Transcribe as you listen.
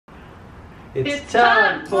It's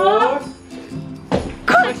time for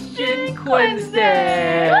Question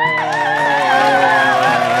Quednesday!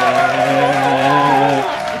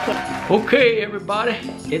 Okay everybody,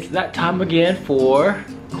 it's that time again for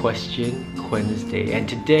Question Quednesday. And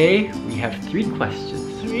today we have 3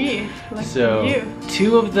 questions. 3? So,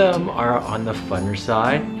 2 of them are on the funner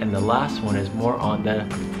side and the last one is more on the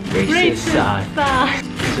racist side.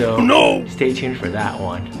 So, stay tuned for that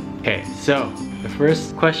one. Okay, so the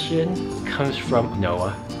first question comes from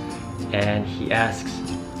Noah and he asks,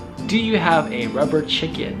 do you have a rubber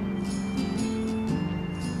chicken?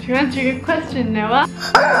 To answer your question, Noah.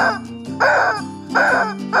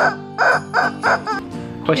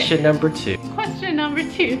 Question number 2. Question number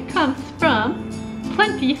 2 comes from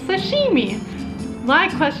Plenty Sashimi. My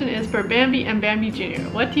question is for Bambi and Bambi Jr.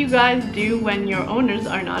 What do you guys do when your owners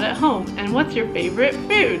are not at home? And what's your favorite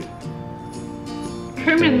food?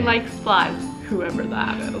 Kermit likes flies, whoever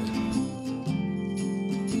that is.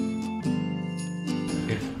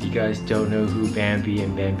 If you guys don't know who Bambi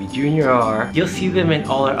and Bambi Jr. are, you'll see them in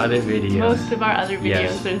all our other videos. Most of our other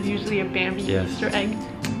videos, there's usually a Bambi Easter egg.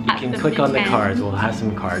 You can click on the cards. We'll have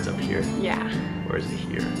some cards up here. Yeah. Or is it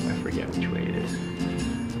here? I forget which way it is.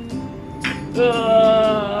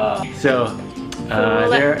 So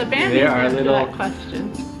there are little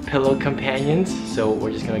pillow companions. So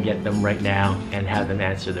we're just gonna get them right now and have them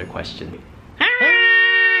answer their question.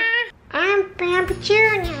 I'm Bambi Jr.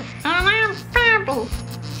 and I'm Bambi.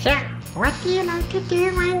 So, what do you like to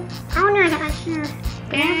do when owners are here?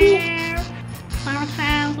 Bambi?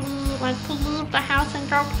 Sometimes we like to leave the house and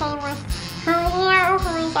go play with Julio,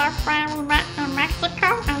 who is our friend we met in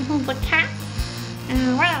Mexico, and he's a cat.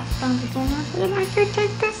 And what else, Bambi Jr.? We like to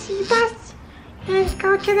take the sea bus and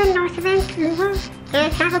go to the north of Vancouver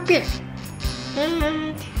and have a beer.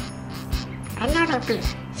 And another beer.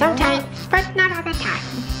 Sometimes, but not all the time.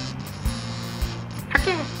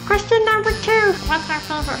 Okay, question number 2. What's our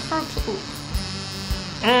favorite food to eat?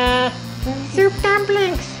 Soup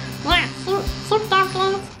dumplings. Yeah, soup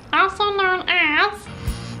dumplings, also known as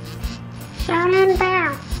Shaolin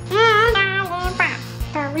Bao and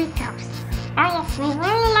Doritos. Oh yes, we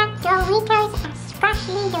really like Doritos,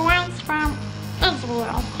 especially the ones from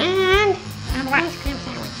Israel. And ice cream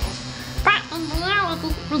sandwiches. But in reality,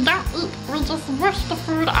 we don't eat, we just mush the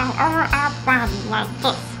food all over our body like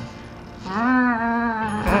this.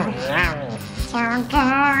 So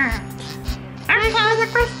good. Okay, the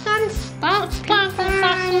questions. Thanks,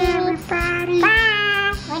 everybody.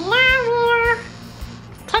 Bye. We love you.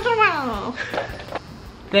 Take it away.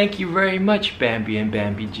 Thank you very much, Bambi and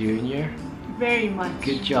Bambi Jr. Very much.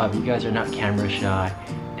 Good job. You guys are not camera shy.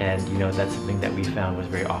 And you know, that's something that we found was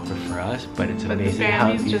very awkward for us. But it's amazing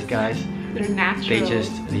how these guys, they're natural. They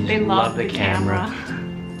just love the camera.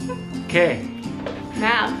 Okay.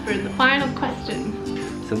 Now for the final question.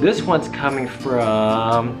 So this one's coming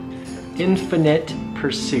from Infinite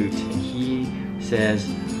Pursuit. And he says,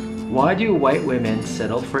 why do white women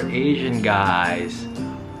settle for Asian guys?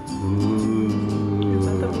 Ooh.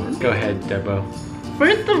 Go ahead, Debo.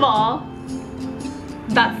 First of all,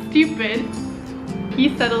 that's stupid. He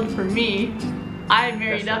settled for me. I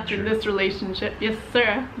married up in this relationship. Yes,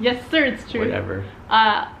 sir. Yes, sir, it's true. Whatever.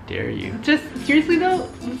 Dare you. Just seriously though,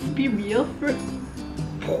 let's be real for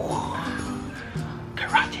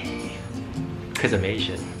karate. Because I'm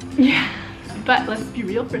Asian. Yeah. But let's be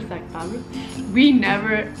real for a sec, Bobby. We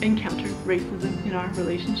never encountered racism in our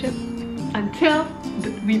relationship until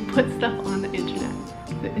we put stuff on the internet.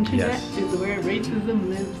 The internet is where racism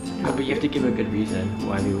lives. Oh, but you have to give a good reason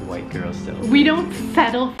why do white girls settle. We don't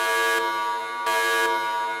settle.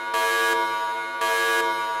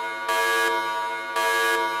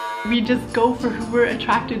 We just go for who we're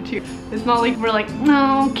attracted to. It's not like we're like,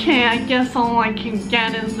 no, okay, I guess all I can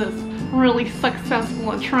get is this really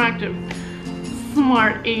successful, attractive,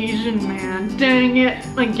 smart Asian man. Dang it,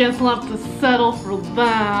 I guess I'll have to settle for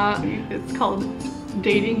that. It's called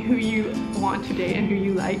dating who you want to date and who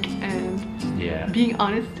you like, and being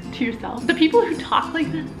honest to yourself. The people who talk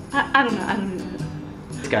like this, I don't know.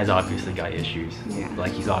 This guy's obviously got issues. Yeah.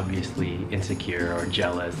 Like he's obviously insecure or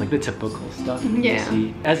jealous, like the typical stuff you yeah.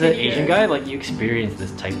 see. As an Asian guy, like you experience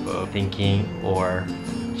this type of thinking or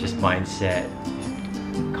just mindset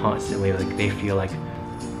constantly. Like they feel like,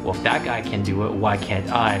 well, if that guy can do it, why can't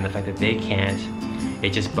I? And the fact that they can't,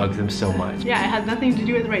 it just bugs them so much. Yeah, it has nothing to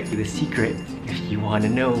do with race. The secret, if you want to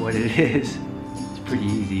know what it is, it's pretty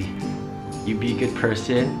easy. You be a good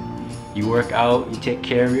person, you work out, you take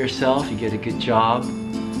care of yourself, you get a good job,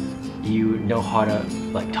 you know how to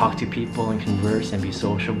like talk to people and converse and be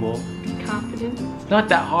sociable. Confident. It's not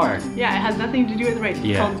that hard. Yeah, it has nothing to do with race.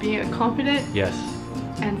 It's called being a confident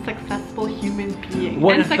and successful human human being.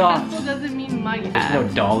 What and a thought. successful doesn't mean money. There's no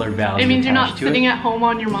dollar value. It means you're not attached to sitting it. at home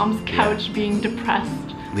on your mom's couch being depressed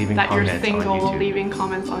Leaving that you're comments on single, YouTube. leaving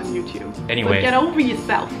comments on YouTube. Anyway. So get over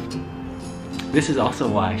yourself. This is also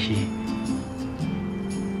why she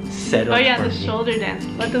settled Oh yeah, for the me. shoulder dance.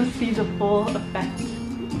 Let them see the full effect.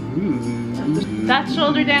 Ooh. That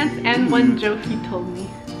shoulder dance and one joke he told me.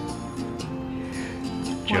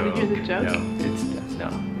 Joke. Want to hear the joke? No, let's not do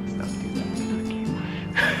that.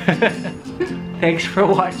 Okay. Thanks for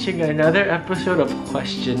watching another episode of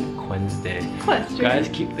Question Quednesday. Question. Guys,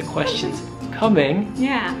 keep the questions coming,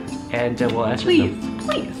 Yeah. and we'll answer Please, them.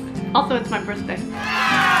 please. Also, it's my birthday.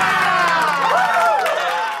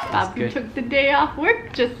 Babu good. took the day off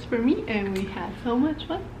work just for me, and we had so much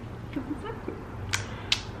fun.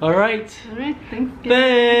 All right. Alright, thanks.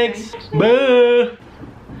 Thanks. Bye.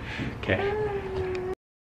 Okay.